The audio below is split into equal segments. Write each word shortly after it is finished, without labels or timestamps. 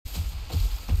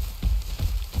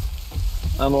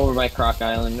I'm over by Croc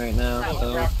Island right now, Oh,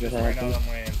 so Croc good just ran out happens. on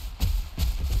land.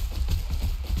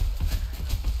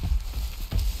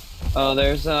 Oh,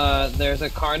 there's a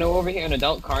Carno over here, an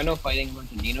adult Carno fighting a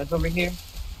bunch of Deinos over here.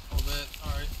 Oh, that.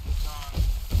 Alright, it's on.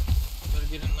 Better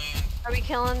get in land. Are we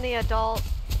killing the adult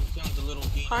We're killing the little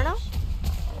Deinos. Carno?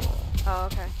 Oh,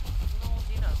 okay. Little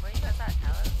Deinos, where you guys at,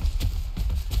 Tyler?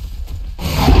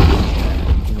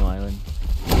 Dino Island.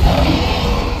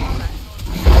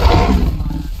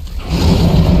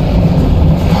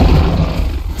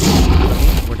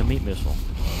 Where the meat missile.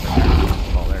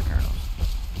 Oh, there, Carnos.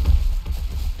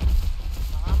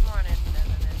 I'm running.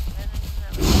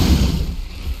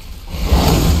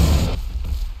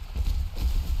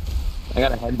 I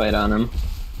got a head bite on him.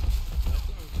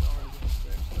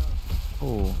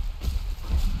 Oh.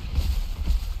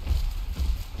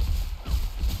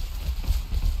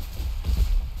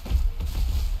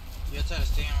 Yeah, try to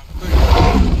stay on.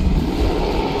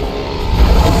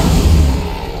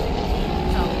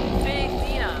 Big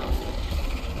Dino.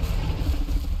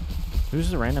 Who's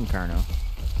the random Carno?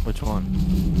 Which one?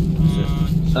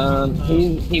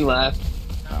 He left.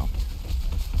 Oh.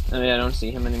 I mean, I don't see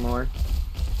him anymore.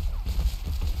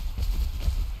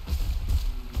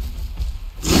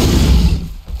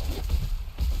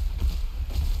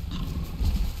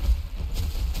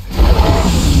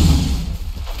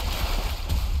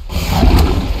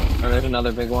 Oh, there's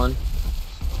another big one.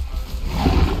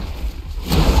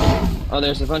 Oh,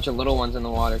 there's a bunch of little ones in the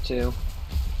water too.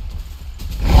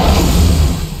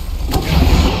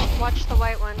 Watch the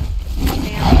white one.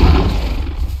 Damn.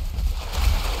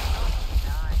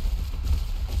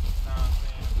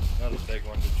 Another big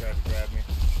one just tried to grab me.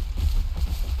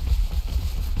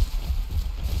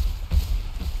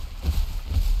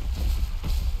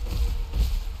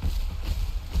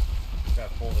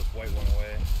 Gotta pull this white one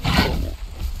away.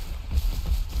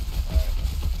 Alright,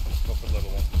 go for the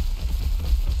little one.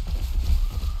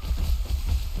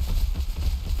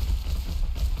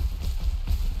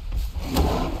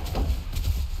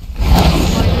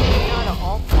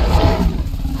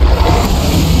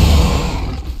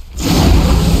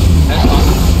 That's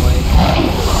awesome.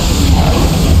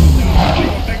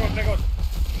 Big one, big one.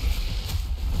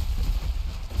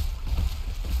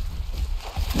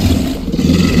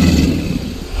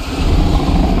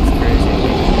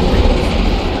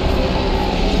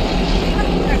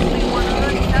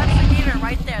 That's the gator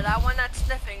right there. That one that's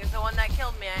sniffing is the one that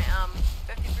killed me. 50%.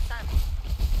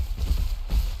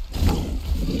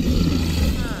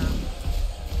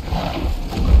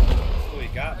 Oh, he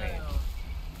got me.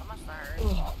 I must have heard.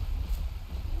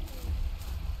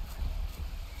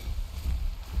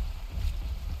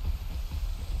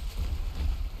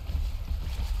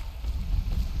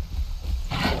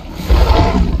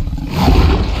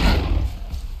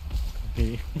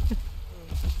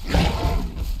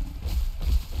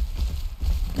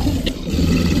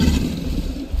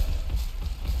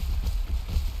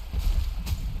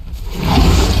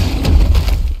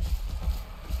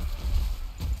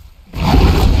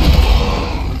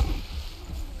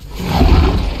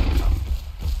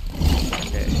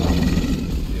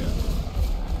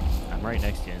 I'm right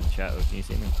next to you in the shadow. Can you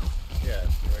see me? Yeah,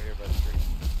 right here by the tree.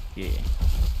 Yeah.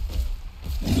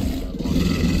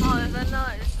 Oh, there's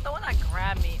another. This is the one that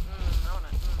grabbed me. I wanna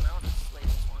slay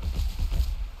this one.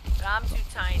 But I'm too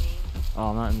tiny. Oh,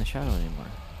 I'm not in the shadow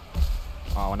anymore.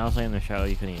 Oh, when I was in the shadow,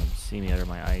 you couldn't even see me under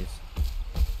my eyes.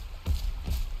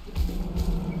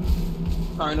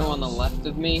 Carno on the left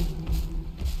of me.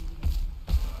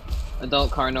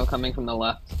 Adult Carno coming from the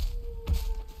left.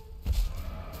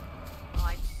 Oh,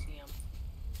 I see him.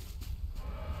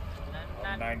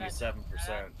 I'm 97%,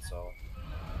 so.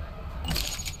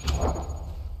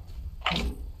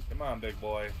 Come on, big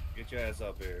boy. Get your ass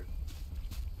up here.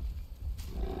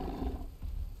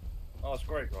 Oh, it's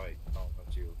great, right? No,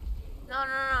 that's you. No.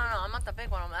 I'm not the big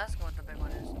one. I'm asking what the big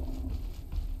one is.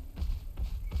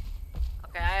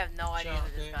 Okay, I have no idea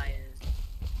who this guy is.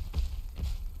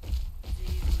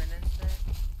 Jeez, minister.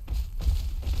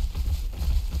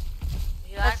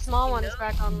 That small one's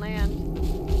back on land.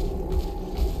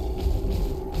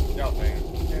 Yo, man.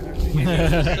 I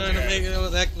was trying to make it, I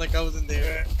was acting like I wasn't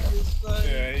there.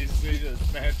 Yeah, he just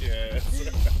smacked your ass.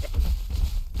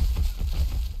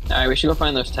 Alright, we should go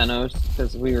find those Tenos,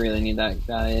 because we really need that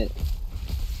diet.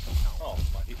 Oh,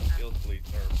 my, he killed bleed.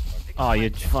 Oh, you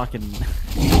fucking.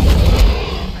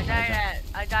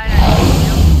 I died at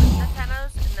the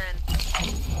Tenos, and then.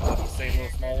 The same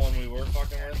little small one we were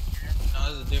fucking with? No,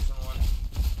 this is a different one.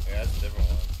 Yeah, that's a different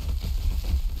one.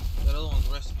 That other one's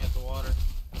resting at the water.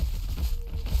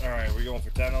 Alright, we're going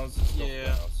for Tenos? Let's go for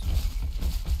Yeah. Tenos.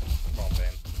 Come on,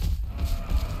 man.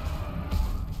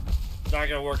 It's not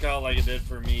gonna work out like it did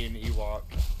for me and Ewok.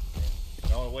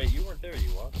 No, wait, you weren't there,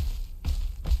 Ewok.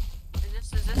 Is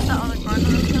this the other car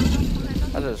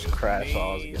that I just crashed while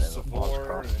I was Me, getting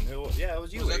Savor, and who? Yeah, it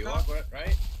was you, Was that Ewok,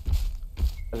 right?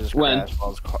 I just When? crashed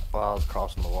while I was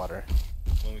crossing the water.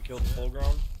 When we killed the full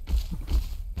grown.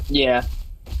 Yeah.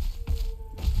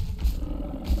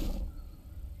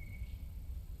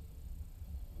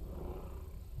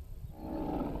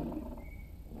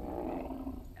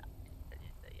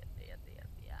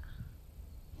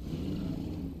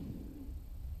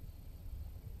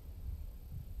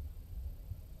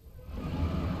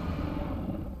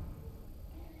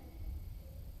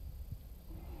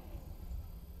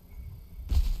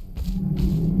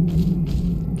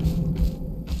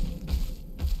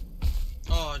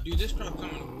 Oh, dude, this crop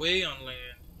coming way on land.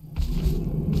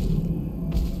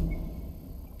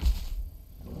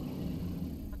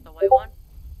 What, the white one?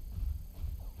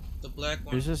 The black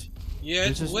one. Who's this? Yeah,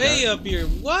 who's it's this way dark? up here.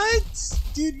 What?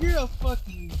 Dude, you're a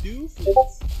fucking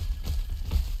doofus.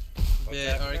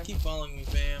 Yeah, happening? alright, keep following me,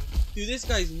 fam. Dude, this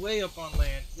guy's way up on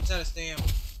land. It's out of stamp.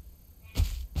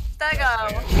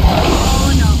 Stego!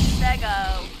 Oh no,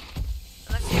 Stego!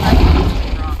 Let's see if I can do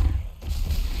something wrong.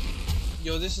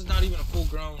 Yo, this is not even a full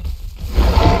grown.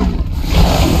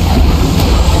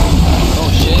 Oh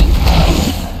shit.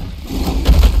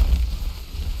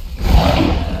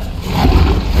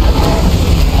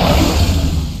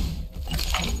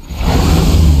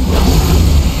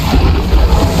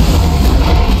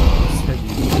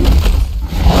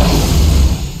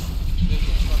 This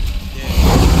is fucking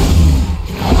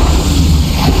dead.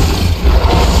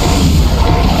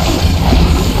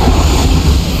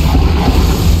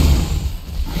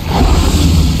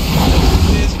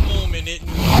 This moment, it Oh,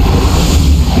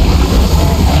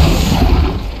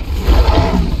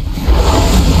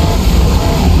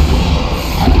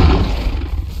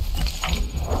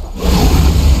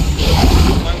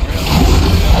 what is that?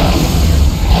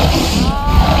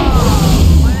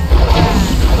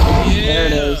 There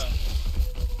it is.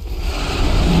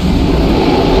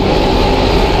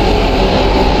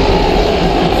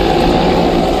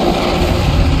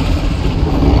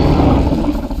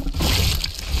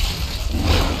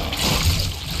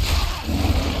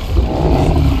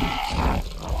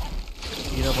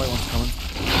 You know, white one's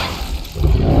coming.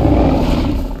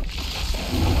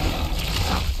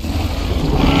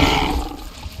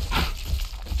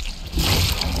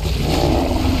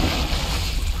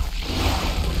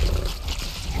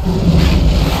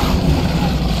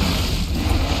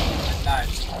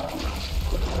 Nice.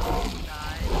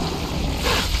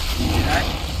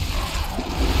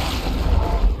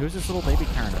 Who's this little baby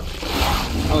Carno?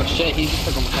 Oh shit, he just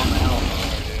took almost all my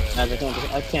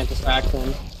health. I can't distract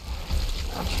him.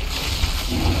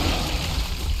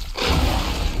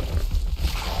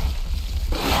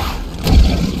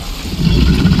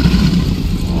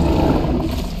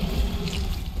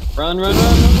 Run, run, run,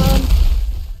 run, run!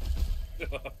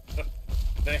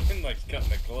 Van likes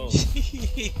cutting it close.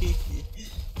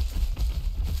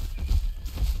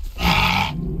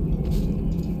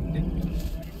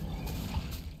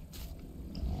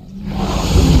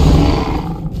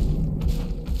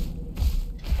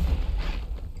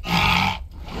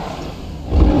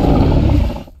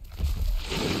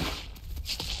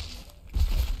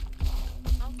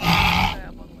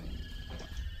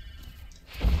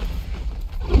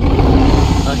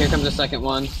 Oh, here comes the second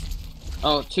one.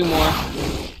 Oh, two more.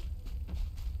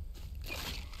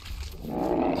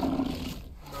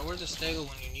 Bro, where's the stego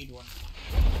when you need one?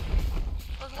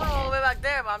 There's one all the way back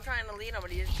there, but I'm trying to lead him, but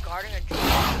he's guarding a tree.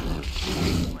 I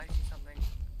see something.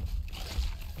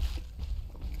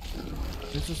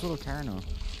 Who's this little Carno?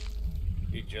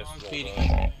 He just I'm rolled feeding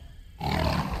up.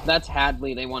 That's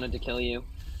Hadley, they wanted to kill you.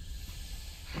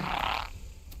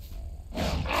 You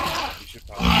should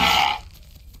probably.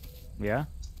 Yeah?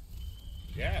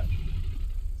 Yeah.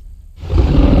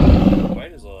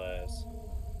 White his little ass.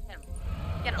 Get him.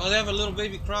 Get him. Oh, they have a little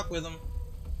baby croc with them.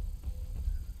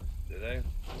 Do they?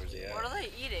 Where's he at? What are they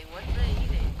eating? What are they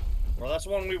eating? Well, that's the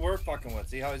one we were fucking with.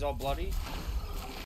 See how he's all bloody?